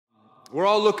We're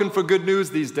all looking for good news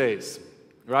these days,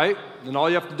 right? And all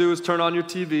you have to do is turn on your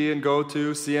TV and go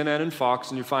to CNN and Fox,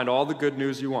 and you find all the good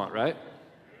news you want, right?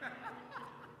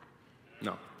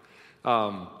 No.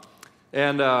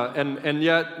 And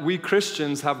yet, we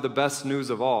Christians have the best news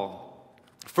of all.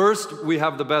 First, we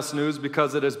have the best news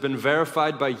because it has been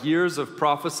verified by years of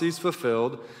prophecies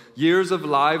fulfilled, years of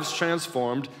lives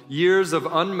transformed, years of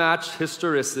unmatched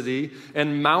historicity,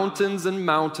 and mountains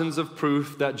of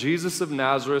proof that Jesus of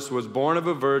Nazareth was born of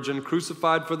a virgin,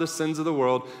 crucified for the sins of the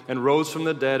world, and rose from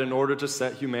the dead in order to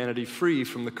set humanity free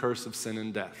from the curse of sin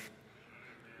and death.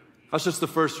 That's just the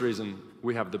first reason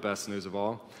we have the best news of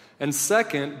all. And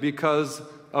second, because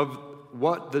of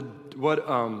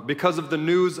because of the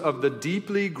news of the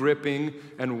deeply gripping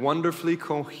and wonderfully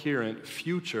coherent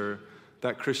future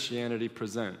that Christianity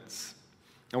presents.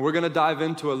 And we're going to dive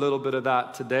into a little bit of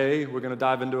that today. We're going to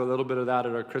dive into a little bit of that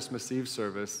at our Christmas Eve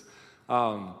service.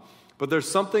 But there's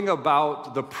something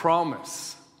about the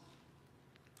promise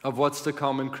of what's to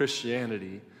come in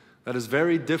Christianity that is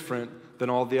very different than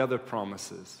all the other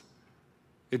promises.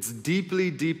 It's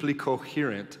deeply, deeply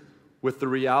coherent with the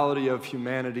reality of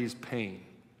humanity's pain.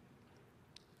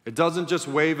 It doesn't just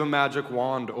wave a magic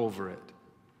wand over it.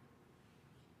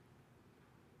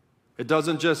 It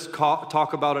doesn't just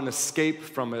talk about an escape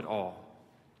from it all.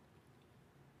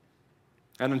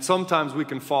 And then sometimes we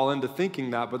can fall into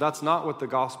thinking that, but that's not what the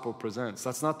gospel presents.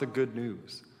 That's not the good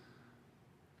news.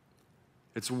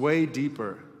 It's way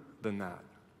deeper than that.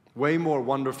 Way more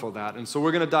wonderful than that. And so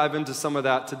we're going to dive into some of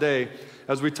that today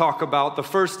as we talk about the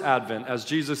first Advent, as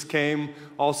Jesus came,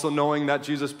 also knowing that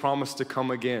Jesus promised to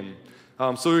come again.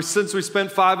 So since we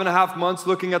spent 5.5 months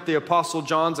looking at the Apostle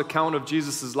John's account of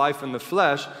Jesus' life in the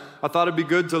flesh, I thought it'd be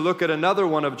good to look at another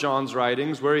one of John's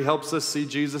writings where he helps us see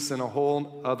Jesus in a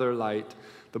whole other light,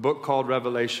 the book called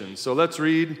Revelation. So let's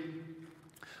read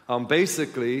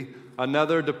basically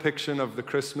another depiction of the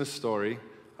Christmas story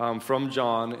from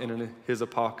John in his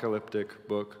apocalyptic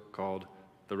book called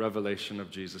The Revelation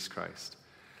of Jesus Christ.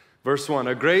 Verse 1,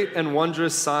 a great and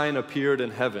wondrous sign appeared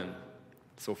in heaven.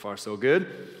 So far, so good.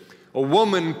 A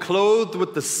woman clothed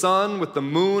with the sun, with the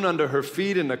moon under her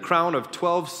feet, and a crown of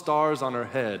 12 stars on her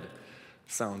head.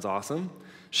 Sounds awesome.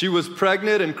 She was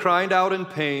pregnant and cried out in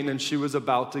pain, and she was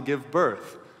about to give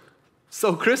birth.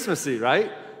 So Christmassy, right?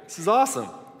 This is awesome.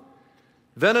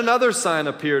 Then another sign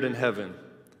appeared in heaven.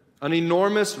 An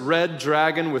enormous red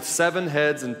dragon with 7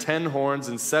 heads and 10 horns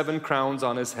and 7 crowns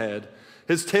on his head.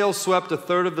 His tail swept a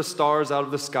third of the stars out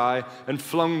of the sky and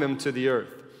flung them to the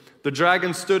earth. The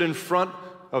dragon stood in front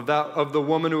of the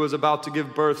woman who was about to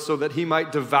give birth so that he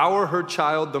might devour her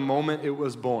child the moment it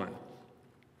was born.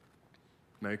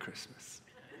 Merry Christmas.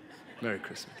 Merry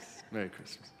Christmas. Merry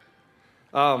Christmas.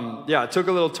 It took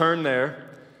a little turn there.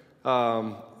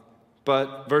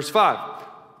 But verse 5.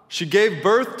 She gave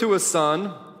birth to a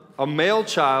son, a male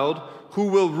child, who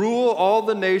will rule all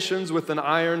the nations with an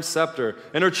iron scepter.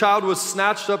 And her child was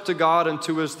snatched up to God and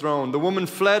to his throne. The woman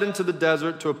fled into the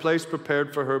desert to a place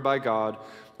prepared for her by God,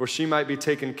 where she might be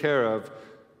taken care of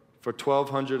for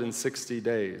 1,260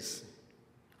 days.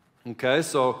 Okay,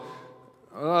 so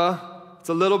it's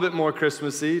a little bit more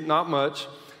Christmassy, not much.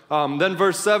 Then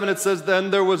verse 7, it says, then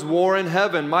there was war in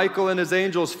heaven. Michael and his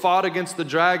angels fought against the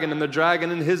dragon, and the dragon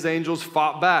and his angels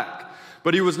fought back.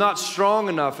 But he was not strong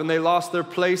enough, and they lost their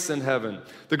place in heaven.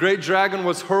 The great dragon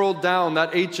was hurled down,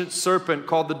 that ancient serpent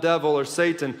called the devil or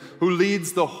Satan, who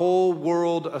leads the whole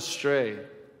world astray.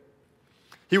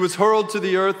 He was hurled to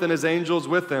the earth and his angels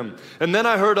with him. And then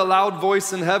I heard a loud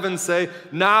voice in heaven say,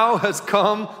 now has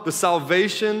come the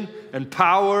salvation and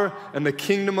power and the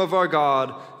kingdom of our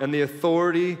God and the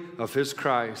authority of his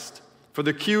Christ. For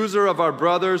the accuser of our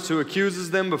brothers who accuses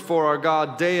them before our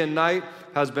God day and night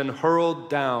has been hurled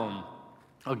down.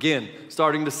 Again,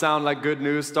 starting to sound like good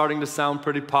news, starting to sound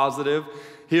pretty positive.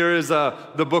 Here is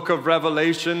the book of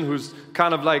Revelation, who's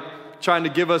kind of like trying to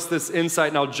give us this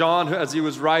insight. Now, John, as he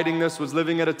was writing this, was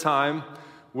living at a time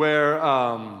where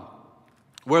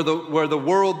the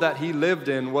world that he lived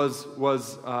in was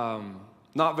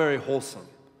not very wholesome.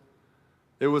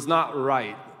 It was not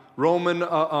right. Roman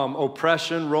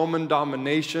oppression, Roman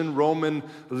domination, Roman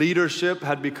leadership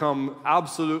had become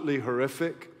absolutely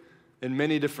horrific in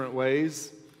many different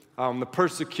ways. The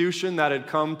persecution that had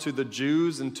come to the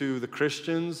Jews and to the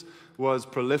Christians was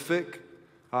prolific.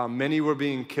 Many were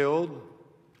being killed,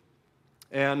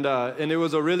 and it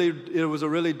was a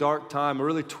really dark time, a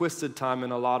really twisted time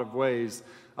in a lot of ways.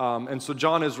 And so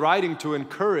John is writing to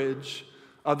encourage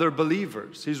other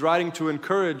believers. He's writing to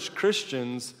encourage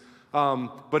Christians,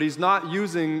 but he's not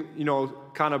using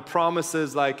kind of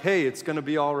promises like, "Hey, it's going to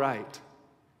be all right,"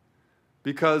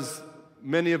 because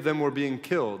many of them were being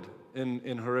killed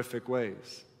in horrific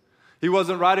ways. He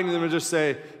wasn't writing them to just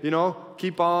say,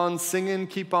 keep on singing,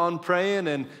 keep on praying,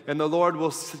 and the Lord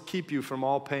will keep you from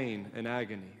all pain and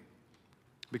agony.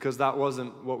 Because that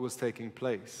wasn't what was taking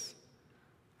place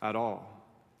at all.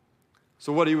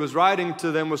 So what he was writing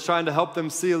to them was trying to help them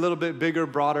see a little bit bigger,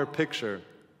 broader picture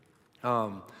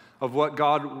of what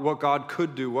God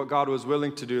could do, what God was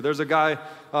willing to do. There's a guy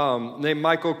named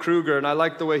Michael Kruger, and I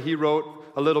like the way he wrote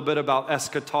a little bit about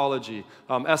eschatology.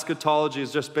 Eschatology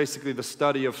is just basically the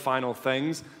study of final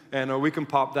things, and we can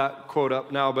pop that quote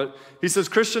up now. But he says,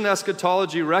 Christian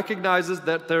eschatology recognizes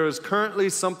that there is currently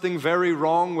something very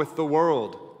wrong with the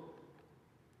world.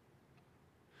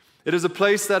 It is a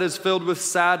place that is filled with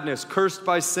sadness, cursed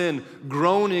by sin,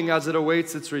 groaning as it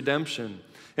awaits its redemption.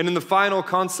 And in the final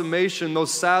consummation,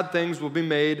 those sad things will be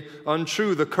made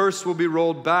untrue. The curse will be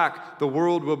rolled back. The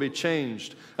world will be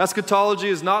changed. Eschatology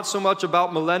is not so much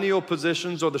about millennial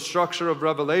positions or the structure of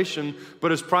Revelation,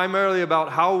 but is primarily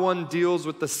about how one deals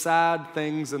with the sad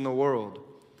things in the world.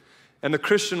 And the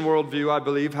Christian worldview, I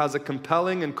believe, has a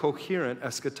compelling and coherent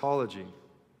eschatology.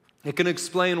 It can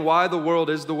explain why the world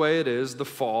is the way it is, the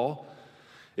fall.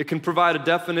 It can provide a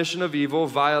definition of evil,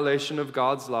 violation of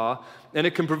God's law, and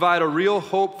it can provide a real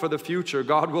hope for the future.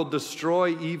 God will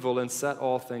destroy evil and set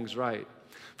all things right.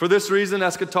 For this reason,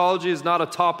 eschatology is not a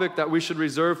topic that we should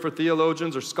reserve for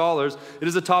theologians or scholars. It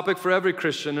is a topic for every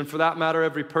Christian, and for that matter,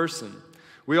 every person.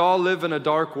 We all live in a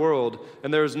dark world,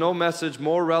 and there is no message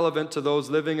more relevant to those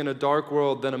living in a dark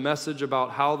world than a message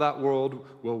about how that world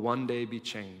will one day be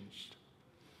changed.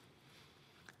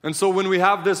 And so when we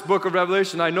have this book of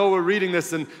Revelation, I know we're reading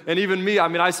this, and even me,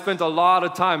 I spent a lot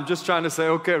of time just trying to say,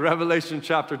 okay, Revelation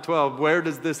chapter 12, where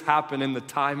does this happen in the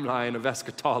timeline of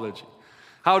eschatology?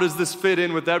 How does this fit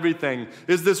in with everything?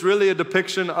 Is this really a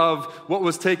depiction of what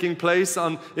was taking place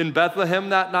in Bethlehem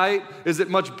that night? Is it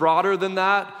much broader than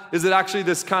that? Is it actually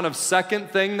this kind of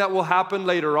second thing that will happen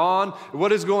later on?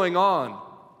 What is going on?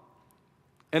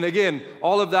 And again,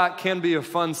 all of that can be a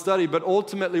fun study, but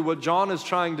ultimately what John is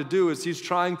trying to do is he's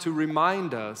trying to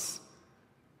remind us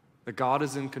that God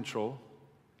is in control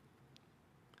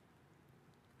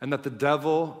and that the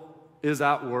devil is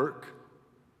at work,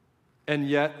 and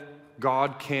yet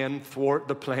God can thwart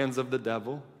the plans of the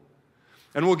devil.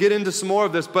 And we'll get into some more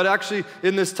of this, but actually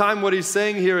in this time what he's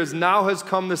saying here is now has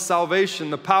come the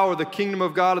salvation, the power, the kingdom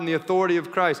of God, and the authority of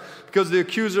Christ, because the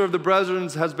accuser of the brethren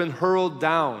has been hurled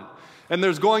down. And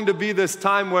there's going to be this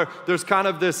time where there's kind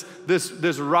of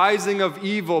this rising of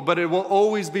evil, but it will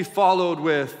always be followed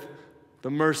with the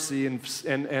mercy and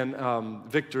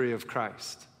victory of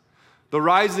Christ. The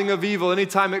rising of evil,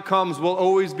 anytime it comes, will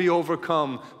always be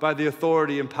overcome by the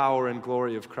authority and power and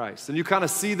glory of Christ. And you kind of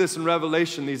see this in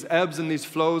Revelation, these ebbs and these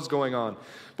flows going on.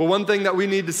 But one thing that we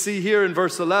need to see here in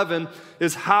verse 11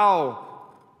 is how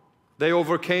they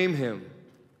overcame him.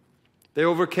 They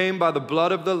overcame by the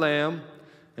blood of the Lamb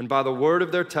and by the word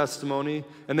of their testimony,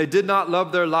 and they did not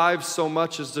love their lives so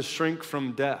much as to shrink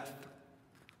from death.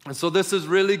 And so this is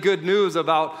really good news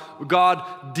about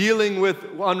God dealing with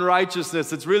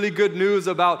unrighteousness. It's really good news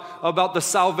about the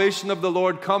salvation of the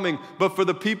Lord coming. But for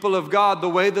the people of God, the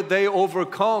way that they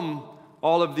overcome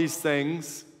all of these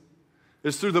things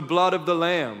is through the blood of the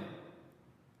Lamb,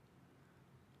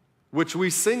 which we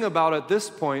sing about at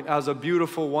this point as a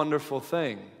beautiful, wonderful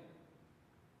thing.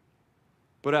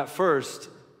 But at first,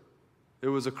 it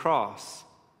was a cross,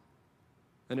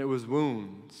 and it was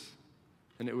wounds,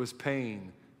 and it was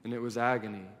pain, and it was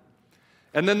agony.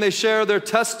 And then they share their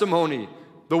testimony,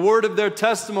 the word of their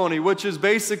testimony, which is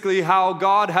basically how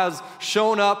God has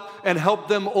shown up and helped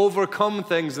them overcome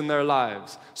things in their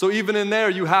lives. So even in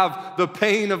there, you have the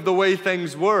pain of the way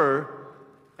things were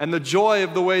and the joy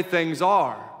of the way things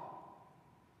are.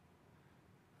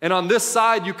 And on this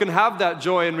side, you can have that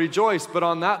joy and rejoice, but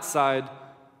on that side,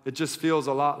 it just feels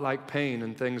a lot like pain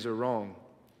and things are wrong.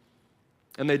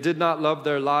 And they did not love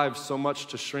their lives so much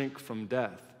to shrink from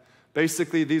death.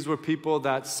 Basically, these were people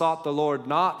that sought the Lord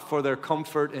not for their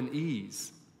comfort and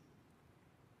ease,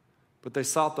 but they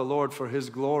sought the Lord for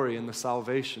his glory and the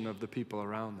salvation of the people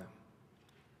around them.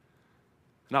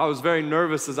 And I was very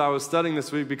nervous as I was studying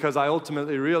this week because I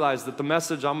ultimately realized that the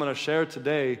message I'm going to share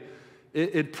today,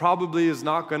 it probably is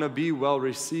not going to be well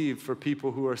received for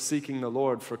people who are seeking the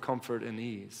Lord for comfort and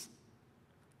ease.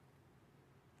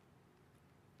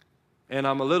 And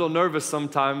I'm a little nervous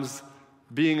sometimes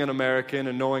being an American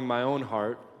and knowing my own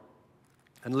heart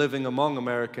and living among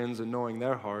Americans and knowing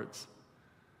their hearts,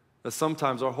 that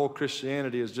sometimes our whole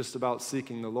Christianity is just about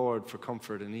seeking the Lord for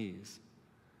comfort and ease.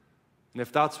 And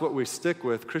if that's what we stick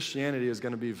with, Christianity is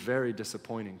going to be very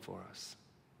disappointing for us.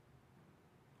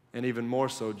 And even more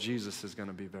so, Jesus is going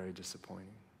to be very disappointing.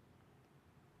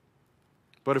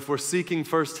 But if we're seeking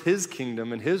first His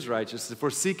kingdom and His righteousness, if we're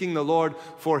seeking the Lord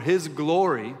for His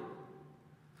glory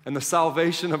and the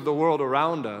salvation of the world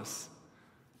around us,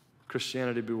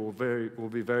 Christianity will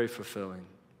be very fulfilling.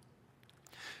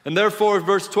 And therefore,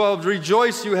 verse 12,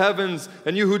 rejoice, you heavens,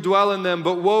 and you who dwell in them,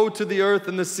 but woe to the earth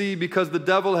and the sea, because the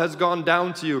devil has gone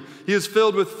down to you. He is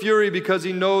filled with fury because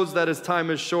he knows that his time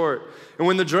is short. And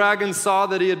when the dragon saw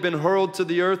that he had been hurled to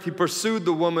the earth, he pursued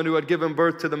the woman who had given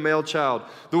birth to the male child.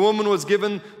 The woman was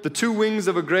given the 2 wings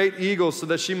of a great eagle so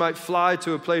that she might fly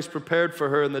to a place prepared for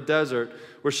her in the desert,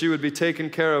 where she would be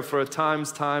taken care of for a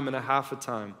time's time and a half a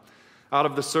time, out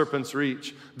of the serpent's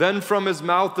reach. Then from his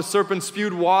mouth the serpent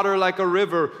spewed water like a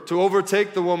river to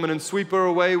overtake the woman and sweep her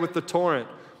away with the torrent.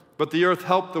 But the earth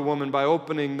helped the woman by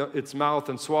opening its mouth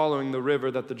and swallowing the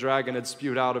river that the dragon had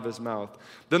spewed out of his mouth.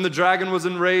 Then the dragon was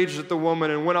enraged at the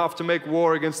woman and went off to make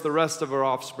war against the rest of her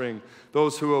offspring,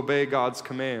 those who obey God's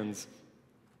commands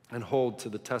and hold to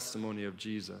the testimony of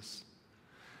Jesus.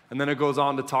 And then it goes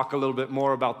on to talk a little bit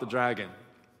more about the dragon.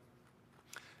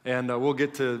 And we'll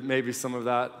get to maybe some of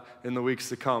that in the weeks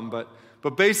to come. But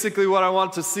basically what I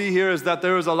want to see here is that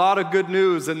there is a lot of good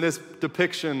news in this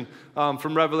depiction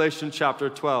from Revelation chapter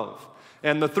 12.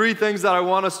 And the 3 things that I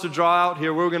want us to draw out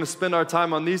here, we're going to spend our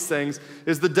time on these things,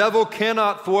 is the devil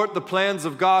cannot thwart the plans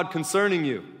of God concerning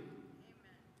you.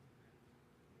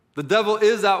 The devil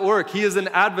is at work. He is an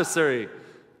adversary.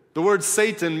 The word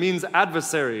Satan means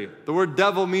adversary. The word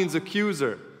devil means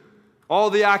accuser. All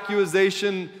the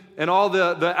accusation and all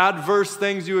the adverse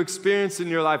things you experience in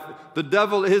your life, the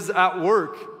devil is at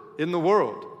work in the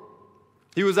world.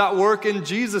 He was at work in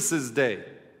Jesus' day,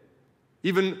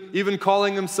 even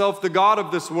calling himself the God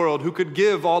of this world, who could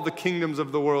give all the kingdoms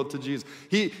of the world to Jesus.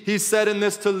 He said in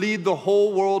this to lead the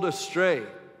whole world astray.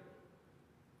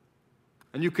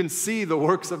 And you can see the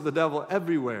works of the devil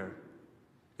everywhere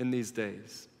in these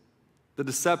days. The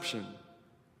deception,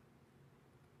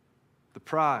 the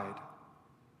pride,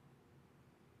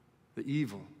 the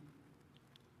evil,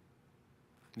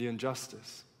 the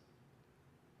injustice.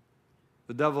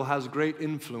 The devil has great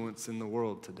influence in the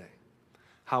world today.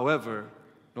 However,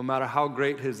 no matter how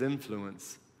great his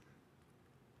influence,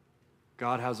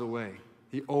 God has a way.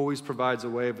 He always provides a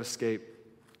way of escape.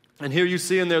 And here you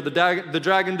see in there, the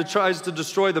dragon tries to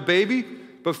destroy the baby,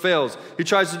 but fails. He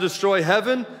tries to destroy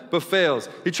heaven, but fails.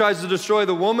 He tries to destroy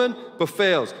the woman, but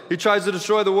fails. He tries to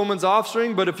destroy the woman's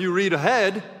offspring, but if you read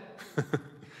ahead,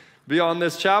 beyond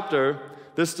this chapter,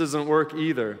 this doesn't work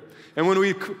either. And when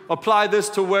we apply this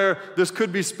to where this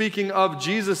could be speaking of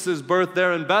Jesus' birth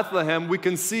there in Bethlehem, we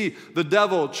can see the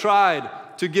devil tried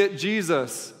to get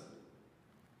Jesus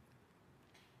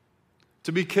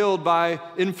to be killed by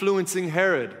influencing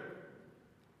Herod,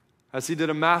 as he did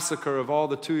a massacre of all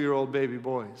the 2-year-old baby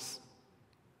boys,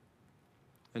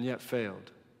 and yet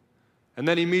failed. And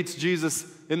then he meets Jesus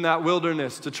in that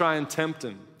wilderness to try and tempt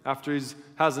him after he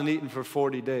hasn't eaten for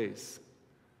 40 days.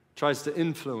 Tries to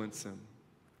influence him,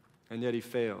 and yet he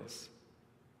fails.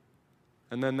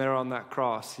 And then there on that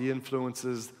cross, he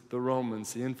influences the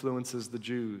Romans, he influences the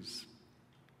Jews.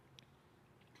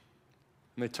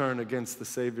 And they turn against the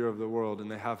Savior of the world,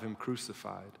 and they have him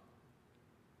crucified,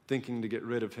 thinking to get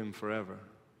rid of him forever.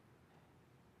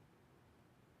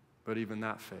 But even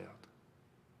that failed.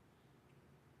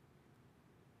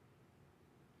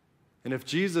 And if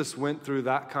Jesus went through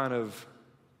that kind of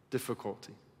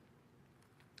difficulty,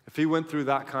 if he went through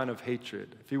that kind of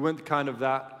hatred, if he went kind of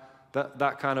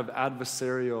that kind of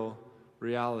adversarial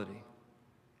reality,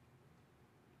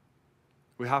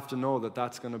 we have to know that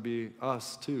that's going to be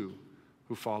us too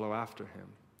who follow after him.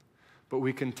 But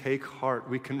we can take heart,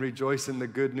 we can rejoice in the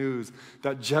good news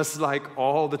that just like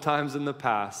all the times in the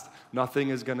past, nothing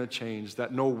is going to change,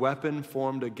 that no weapon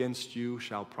formed against you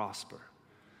shall prosper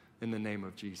in the name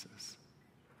of Jesus.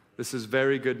 This is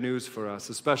very good news for us,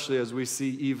 especially as we see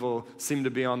evil seem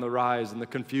to be on the rise and the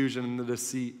confusion and the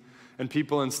deceit. And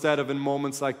people, instead of in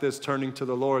moments like this turning to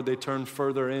the Lord, they turn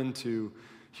further into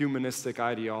humanistic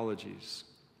ideologies.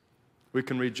 We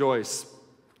can rejoice.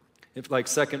 If, like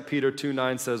 2 Peter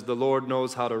 2:9 says, the Lord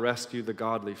knows how to rescue the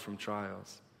godly from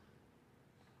trials.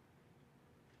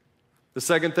 The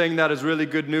second thing that is really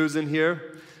good news in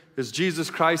here is Jesus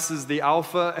Christ is the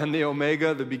Alpha and the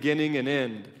Omega, the beginning and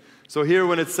end. So here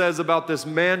when it says about this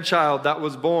man-child that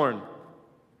was born,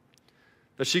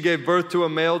 that she gave birth to a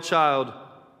male child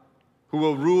who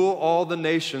will rule all the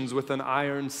nations with an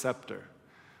iron scepter.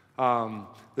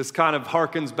 This kind of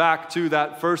harkens back to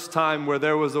that first time where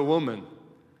there was a woman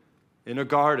in a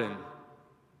garden,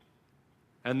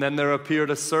 and then there appeared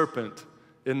a serpent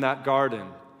in that garden,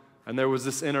 and there was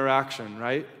this interaction,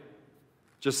 right?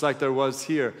 just like there was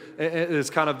here. It's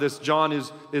kind of this, John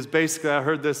is basically, I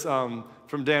heard this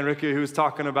from Dan Ricky, who was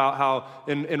talking about how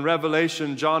in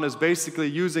Revelation, John is basically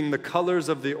using the colors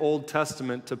of the Old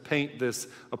Testament to paint this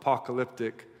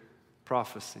apocalyptic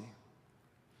prophecy.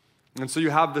 And so you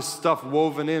have this stuff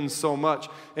woven in so much.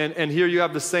 And here you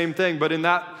have the same thing. But in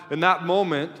that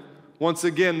moment, once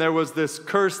again, there was this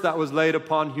curse that was laid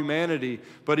upon humanity.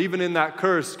 But even in that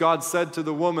curse, God said to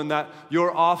the woman that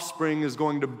your offspring was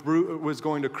going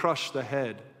to crush the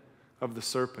head of the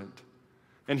serpent.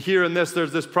 And here in this,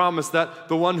 there's this promise that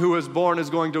the one who is born is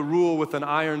going to rule with an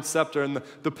iron scepter. And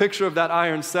the picture of that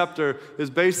iron scepter is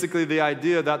basically the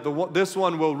idea that this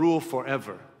one will rule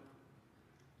forever.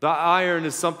 The iron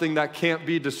is something that can't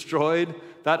be destroyed.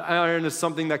 That iron is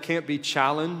something that can't be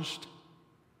challenged.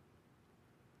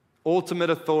 Ultimate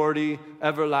authority,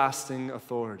 everlasting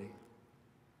authority.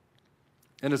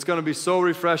 And it's going to be so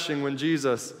refreshing when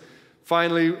Jesus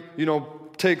finally,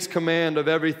 takes command of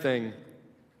everything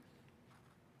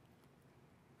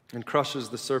and crushes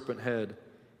the serpent head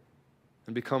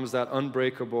and becomes that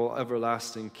unbreakable,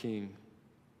 everlasting king.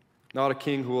 Not a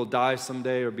king who will die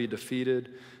someday or be defeated.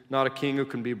 Not a king who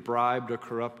can be bribed or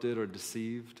corrupted or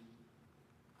deceived.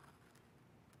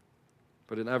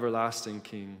 But an everlasting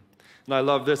king. And I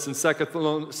love this in 2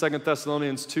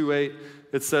 Thessalonians 2:8.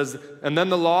 It says, and then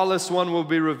the lawless one will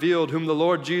be revealed, whom the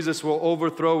Lord Jesus will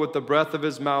overthrow with the breath of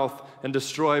his mouth and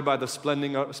destroy by the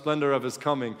splendor of his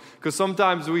coming. Because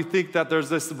sometimes we think that there's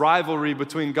this rivalry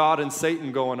between God and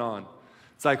Satan going on.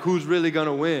 It's like, who's really going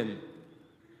to win?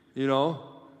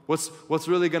 What's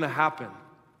really going to happen?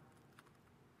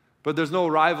 But there's no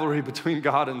rivalry between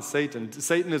God and Satan.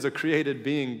 Satan is a created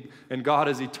being, and God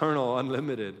is eternal,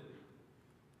 unlimited,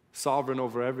 sovereign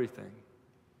over everything.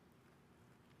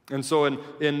 And so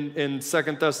in 2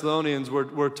 Thessalonians,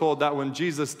 we're told that when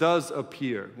Jesus does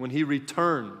appear, when he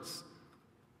returns,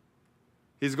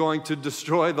 he's going to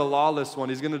destroy the lawless one.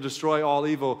 He's going to destroy all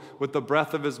evil with the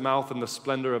breath of his mouth and the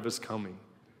splendor of his coming.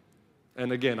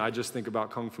 And again, I just think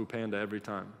about Kung Fu Panda every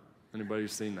time. Anybody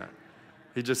who's seen that?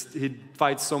 He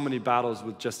fights so many battles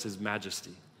with just his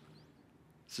majesty.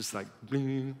 It's just like,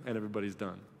 bling, and everybody's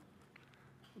done.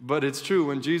 But it's true,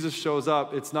 when Jesus shows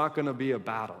up, it's not going to be a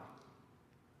battle.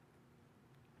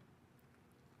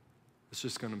 It's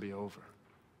just going to be over.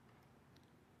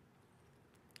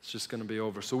 It's just going to be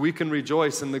over. So we can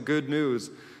rejoice in the good news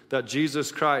that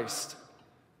Jesus Christ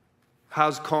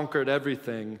has conquered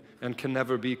everything and can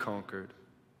never be conquered.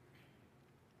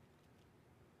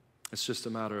 It's just a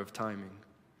matter of timing.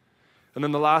 And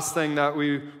then the last thing that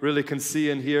we really can see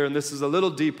in here, and this is a little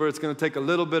deeper, it's going to take a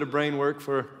little bit of brain work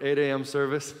for 8 a.m.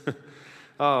 service.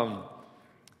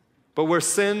 But where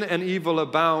sin and evil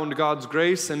abound, God's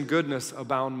grace and goodness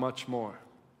abound much more.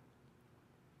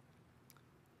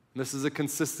 And this is a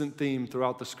consistent theme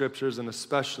throughout the scriptures and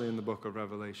especially in the book of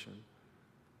Revelation.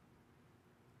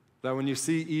 That when you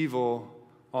see evil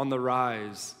on the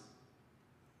rise,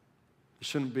 you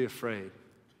shouldn't be afraid.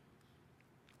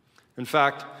 In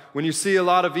fact, when you see a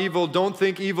lot of evil, don't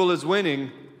think evil is winning.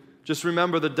 Just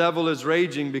remember the devil is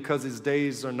raging because his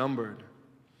days are numbered.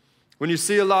 When you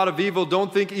see a lot of evil,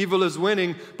 don't think evil is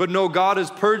winning, but know God is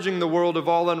purging the world of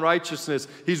all unrighteousness.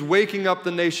 He's waking up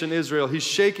the nation Israel. He's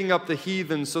shaking up the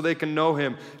heathen so they can know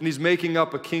him. And he's making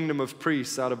up a kingdom of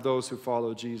priests out of those who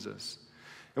follow Jesus.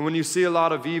 And when you see a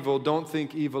lot of evil, don't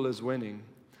think evil is winning,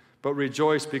 but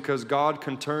rejoice because God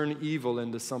can turn evil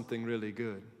into something really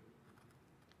good.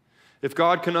 If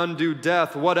God can undo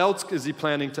death, what else is he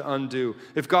planning to undo?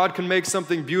 If God can make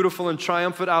something beautiful and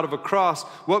triumphant out of a cross,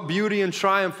 what beauty and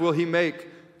triumph will he make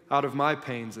out of my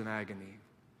pains and agony?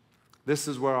 This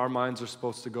is where our minds are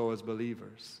supposed to go as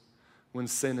believers. When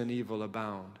sin and evil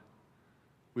abound,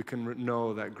 we can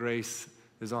know that grace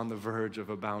is on the verge of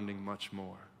abounding much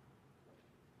more.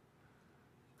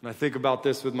 And I think about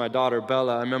this with my daughter,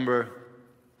 Bella. I remember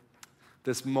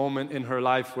this moment in her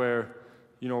life where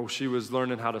she was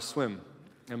learning how to swim.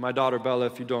 And my daughter, Bella,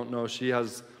 if you don't know, she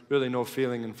has really no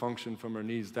feeling and function from her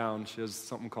knees down. She has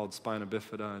something called spina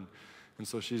bifida, and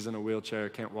so she's in a wheelchair,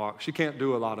 can't walk. She can't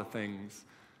do a lot of things.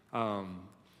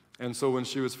 And so when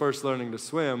she was first learning to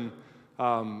swim,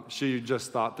 she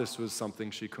just thought this was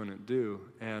something she couldn't do.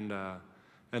 And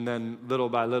then little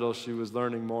by little, she was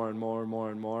learning more and more and more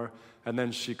and more. And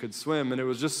then she could swim. And it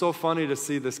was just so funny to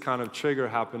see this kind of trigger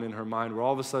happen in her mind where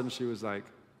all of a sudden she was like,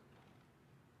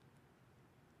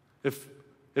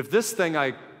 If this thing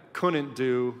I couldn't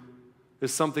do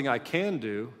is something I can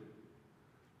do,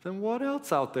 then what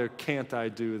else out there can't I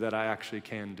do that I actually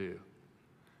can do?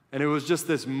 And it was just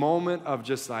this moment of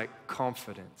just like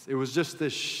confidence. It was just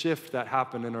this shift that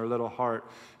happened in her little heart.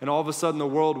 And all of a sudden the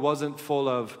world wasn't full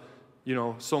of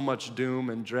so much doom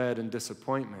and dread and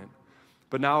disappointment.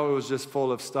 But now it was just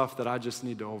full of stuff that I just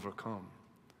need to overcome.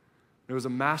 It was a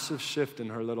massive shift in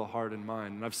her little heart and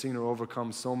mind, and I've seen her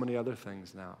overcome so many other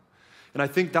things now. And I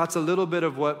think that's a little bit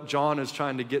of what John is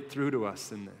trying to get through to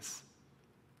us in this.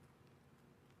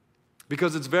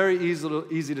 Because it's very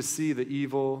easy to see the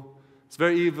evil. It's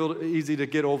very easy to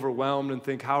get overwhelmed and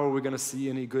think, how are we going to see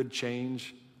any good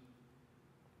change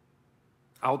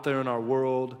out there in our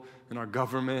world, in our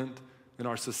government, in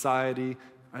our society,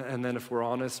 and then if we're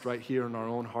honest, right here in our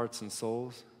own hearts and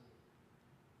souls?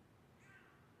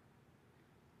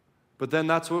 But then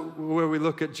that's where we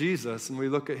look at Jesus and we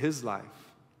look at his life.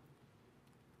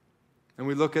 And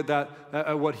we look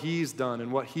at what he's done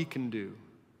and what he can do.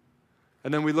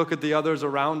 And then we look at the others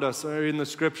around us, or in the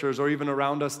scriptures, or even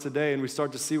around us today, and we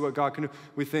start to see what God can do.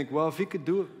 We think, well, if he could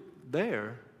do it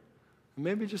there,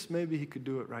 maybe he could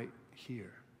do it right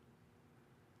here.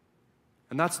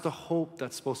 And that's the hope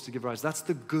that's supposed to give rise. That's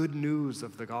the good news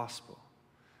of the gospel.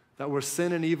 That where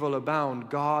sin and evil abound,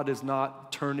 God is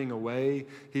not turning away.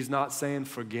 He's not saying,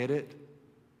 forget it.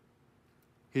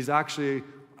 He's actually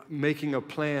making a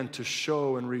plan to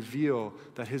show and reveal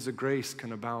that his grace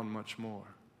can abound much more.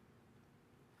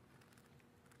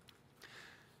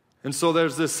 And so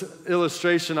there's this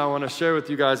illustration I want to share with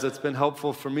you guys that's been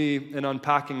helpful for me in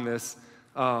unpacking this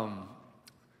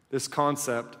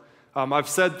concept. I've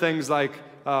said things like,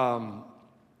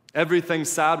 everything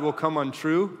sad will come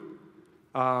untrue,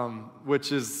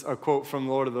 which is a quote from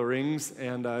Lord of the Rings,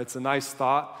 and it's a nice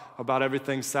thought about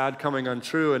everything sad coming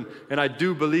untrue, and I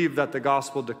do believe that the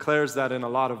gospel declares that in a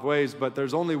lot of ways, but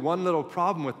there's only one little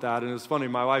problem with that, and it's funny,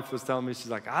 my wife was telling me, she's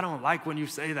like, I don't like when you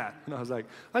say that, and I was like,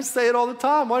 I say it all the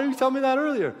time, why didn't you tell me that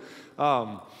earlier?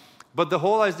 But the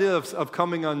whole idea of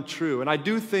coming untrue, and I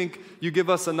do think you give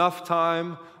us enough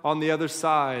time on the other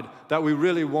side that we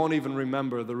really won't even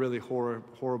remember the really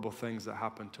horrible things that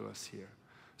happened to us here.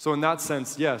 So in that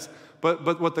sense, yes.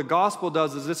 But what the gospel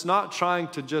does is it's not trying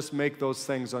to just make those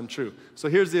things untrue. So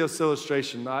here's the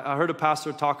illustration. I heard a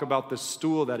pastor talk about this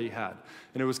stool that he had.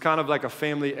 And it was kind of like a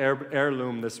family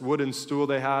heirloom, this wooden stool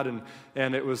they had.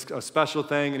 And it was a special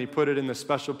thing, and he put it in this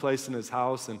special place in his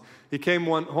house. And he came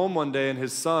home one day, and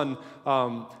his son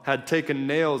had taken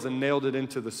nails and nailed it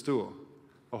into the stool.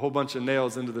 A whole bunch of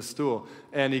nails into the stool.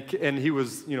 And he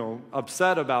was,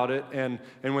 upset about it. And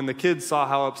when the kid saw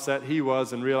how upset he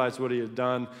was and realized what he had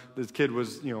done, the kid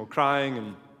was, crying.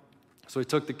 And so he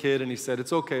took the kid and he said,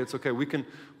 it's okay. We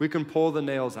can pull the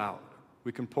nails out.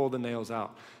 We can pull the nails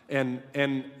out. And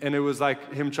it was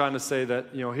like him trying to say that,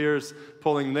 here's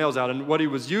pulling the nails out. And what he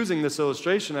was using this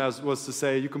illustration as was to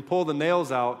say, you can pull the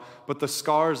nails out, but the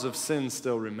scars of sin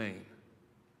still remain.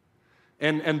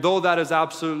 And though that is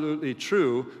absolutely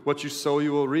true, what you sow,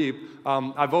 you will reap,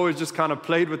 I've always just kind of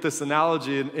played with this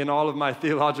analogy in all of my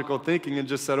theological thinking and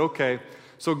just said, okay,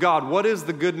 so God, what is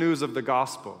the good news of the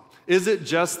gospel? Is it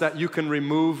just that you can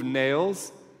remove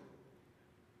nails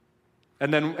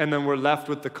and then we're left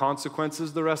with the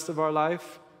consequences the rest of our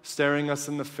life, staring us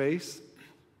in the face?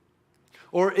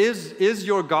 Or is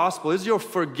your gospel, is your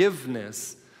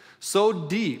forgiveness so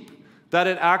deep that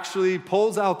it actually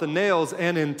pulls out the nails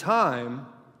and in time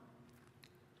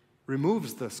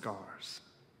removes the scars?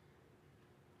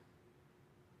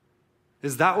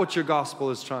 Is that what your gospel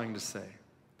is trying to say?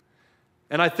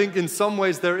 And I think in some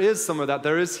ways there is some of that.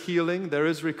 There is healing, there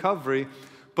is recovery,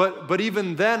 but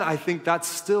even then I think that's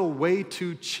still way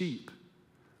too cheap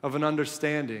of an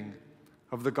understanding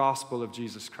of the gospel of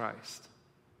Jesus Christ.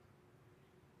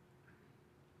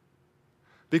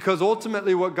 Because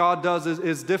ultimately what God does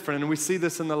is different, and we see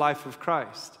this in the life of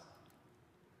Christ.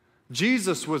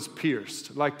 Jesus was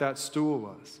pierced like that stool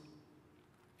was.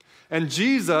 And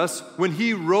Jesus, when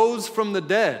he rose from the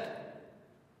dead,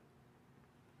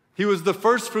 he was the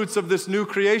first fruits of this new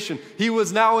creation. He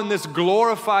was now in this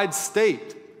glorified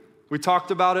state. We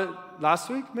talked about it last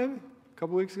week, maybe? A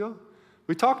couple weeks ago?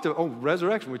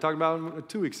 Resurrection. We talked about it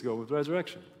 2 weeks ago with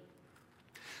resurrection.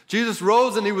 Jesus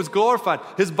rose and he was glorified.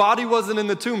 His body wasn't in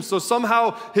the tomb, so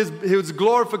somehow his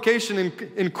glorification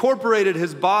incorporated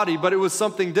his body, but it was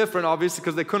something different, obviously,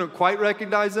 because they couldn't quite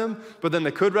recognize him, but then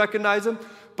they could recognize him.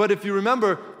 But if you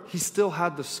remember, he still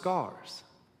had the scars.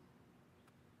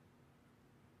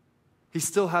 He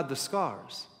still had the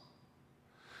scars.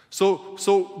 So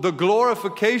the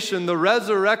glorification, the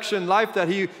resurrection life that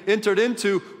he entered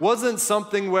into wasn't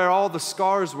something where all the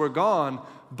scars were gone,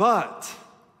 but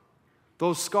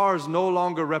those scars no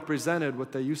longer represented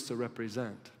what they used to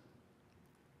represent.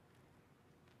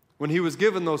 When he was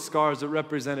given those scars, it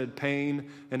represented pain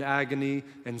and agony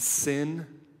and sin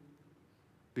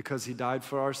because he died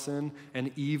for our sin, and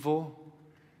evil.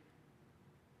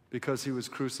 because he was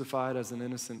crucified as an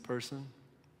innocent person?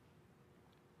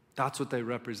 That's what they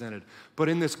represented. But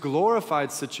in this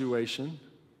glorified situation,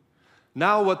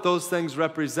 now what those things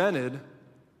represented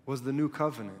was the new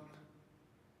covenant.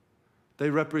 They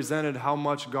represented how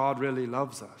much God really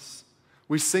loves us.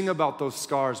 We sing about those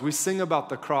scars. We sing about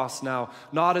the cross now,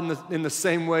 not in the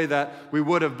same way that we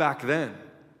would have back then.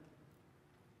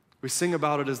 We sing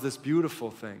about it as this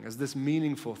beautiful thing, as this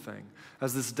meaningful thing,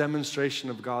 as this demonstration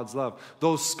of God's love.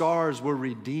 Those scars were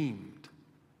redeemed.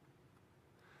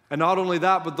 And not only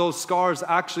that, but those scars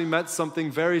actually meant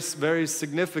something very, very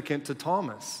significant to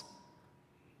Thomas,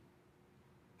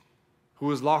 who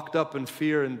was locked up in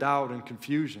fear and doubt and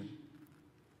confusion.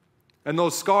 And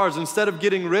those scars, instead of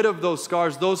getting rid of those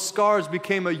scars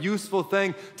became a useful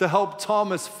thing to help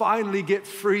Thomas finally get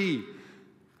free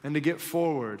and to get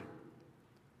forward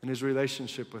in his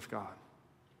relationship with God.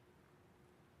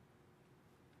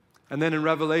 And then in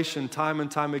Revelation, time and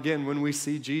time again, when we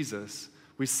see Jesus,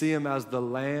 we see him as the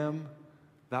Lamb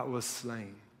that was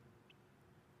slain.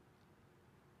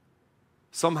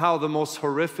 Somehow the most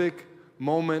horrific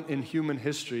moment in human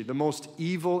history, the most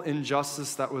evil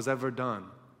injustice that was ever done,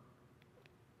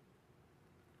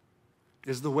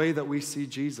 is the way that we see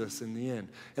Jesus in the end.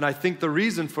 And I think the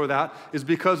reason for that is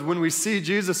because when we see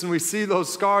Jesus and we see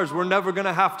those scars, we're never going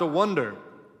to have to wonder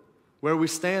where we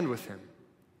stand with him.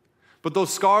 But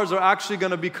those scars are actually going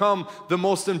to become the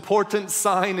most important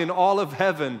sign in all of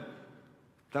heaven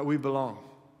that we belong,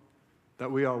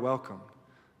 that we are welcome.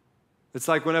 It's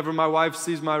like whenever my wife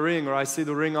sees my ring or I see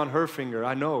the ring on her finger,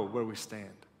 I know where we stand.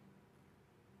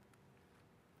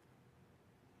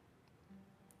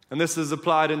 And this is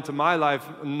applied into my life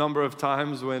a number of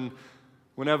times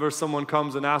whenever someone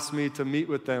comes and asks me to meet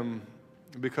with them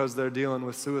because they're dealing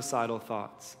with suicidal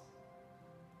thoughts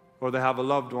or they have a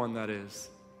loved one that is.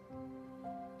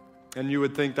 And you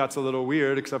would think that's a little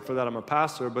weird, except for that I'm a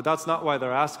pastor, but that's not why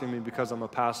they're asking me because I'm a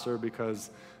pastor, because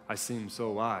I seem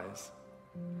so wise.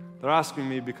 They're asking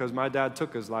me because my dad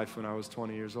took his life when I was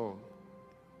 20 years old.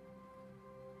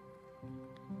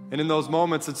 And in those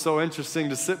moments, it's so interesting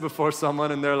to sit before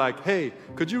someone and they're like, hey,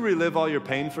 could you relive all your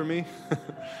pain for me?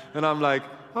 And I'm like,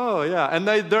 oh, yeah. And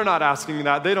they're not asking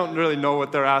that. They don't really know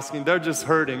what they're asking. They're just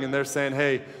hurting and they're saying,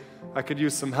 hey, I could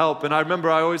use some help. And I remember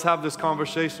I always have this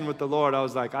conversation with the Lord. I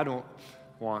was like, I don't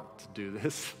want to do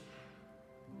this.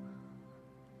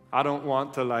 I don't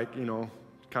want to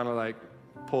kind of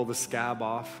pull the scab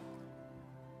off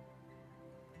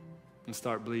and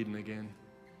start bleeding again.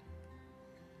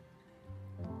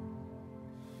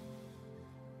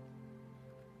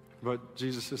 But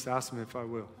Jesus just asked me if I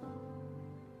will.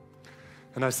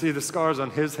 And I see the scars on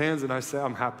his hands and I say,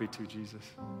 I'm happy to, Jesus.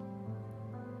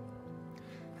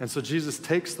 And so Jesus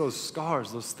takes those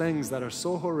scars, those things that are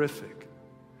so horrific,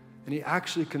 and he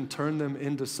actually can turn them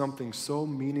into something so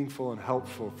meaningful and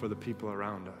helpful for the people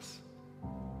around us.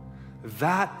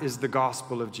 That is the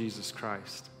gospel of Jesus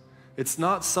Christ. It's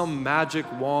not some magic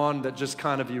wand that just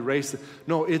kind of erases it.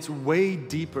 No, it's way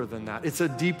deeper than that. It's a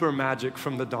deeper magic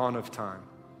from the dawn of time,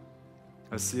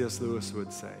 as C.S. Lewis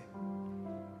would say.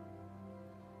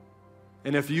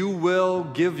 And if you will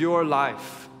give your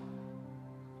life,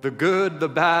 the good, the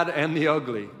bad, and the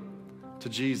ugly, to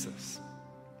Jesus,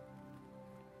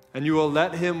 and you will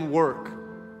let him work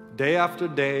day after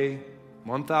day,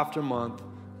 month after month,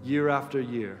 year after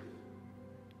year,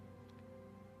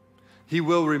 he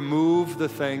will remove the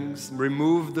things,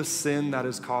 remove the sin that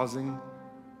is causing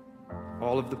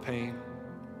all of the pain.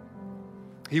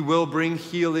 He will bring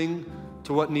healing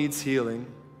to what needs healing.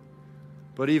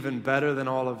 But even better than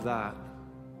all of that,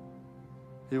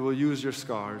 he will use your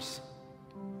scars.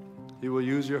 He will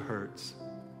use your hurts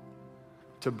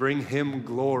to bring him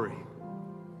glory,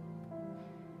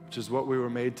 which is what we were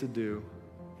made to do,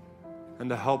 and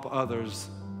to help others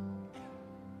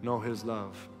know his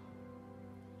love,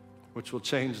 which will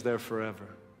change their forever.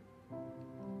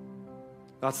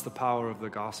 That's the power of the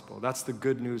gospel. That's the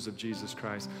good news of Jesus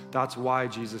Christ. That's why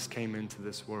Jesus came into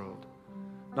this world.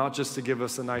 Not just to give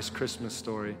us a nice Christmas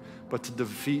story, but to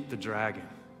defeat the dragon,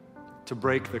 to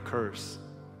break the curse,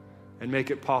 and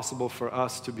make it possible for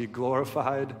us to be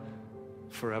glorified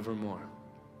forevermore.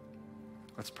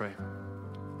 Let's pray.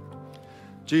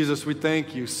 Jesus, we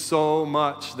thank you so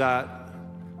much that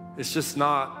it's just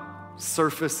not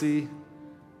surfacey.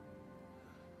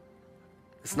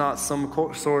 It's not some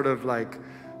sort of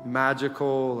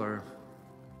magical or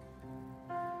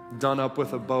done up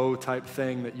with a bow type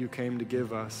thing that you came to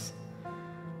give us.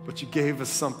 But you gave us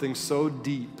something so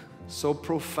deep, so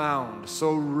profound,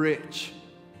 so rich,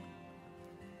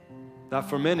 that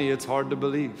for many it's hard to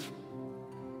believe.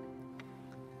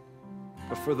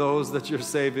 But for those that you're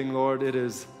saving, Lord, it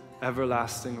is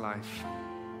everlasting life.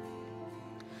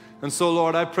 And so,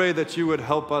 Lord, I pray that you would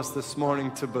help us this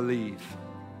morning to believe.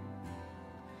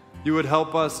 You would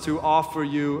help us to offer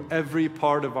you every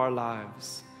part of our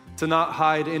lives, to not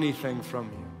hide anything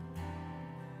from you.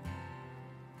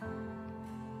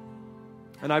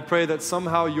 And I pray that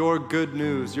somehow your good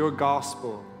news, your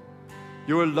gospel,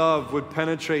 your love would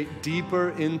penetrate deeper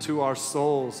into our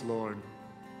souls, Lord.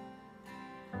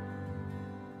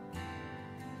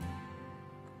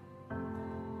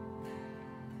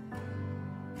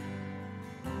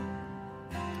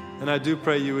 And I do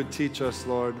pray you would teach us,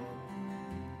 Lord.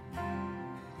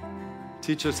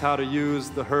 Teach us how to use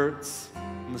the hurts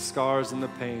and the scars and the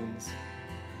pains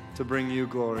to bring you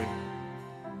glory.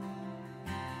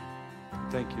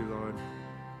 Thank you, Lord.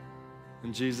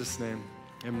 In Jesus' name,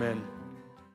 amen.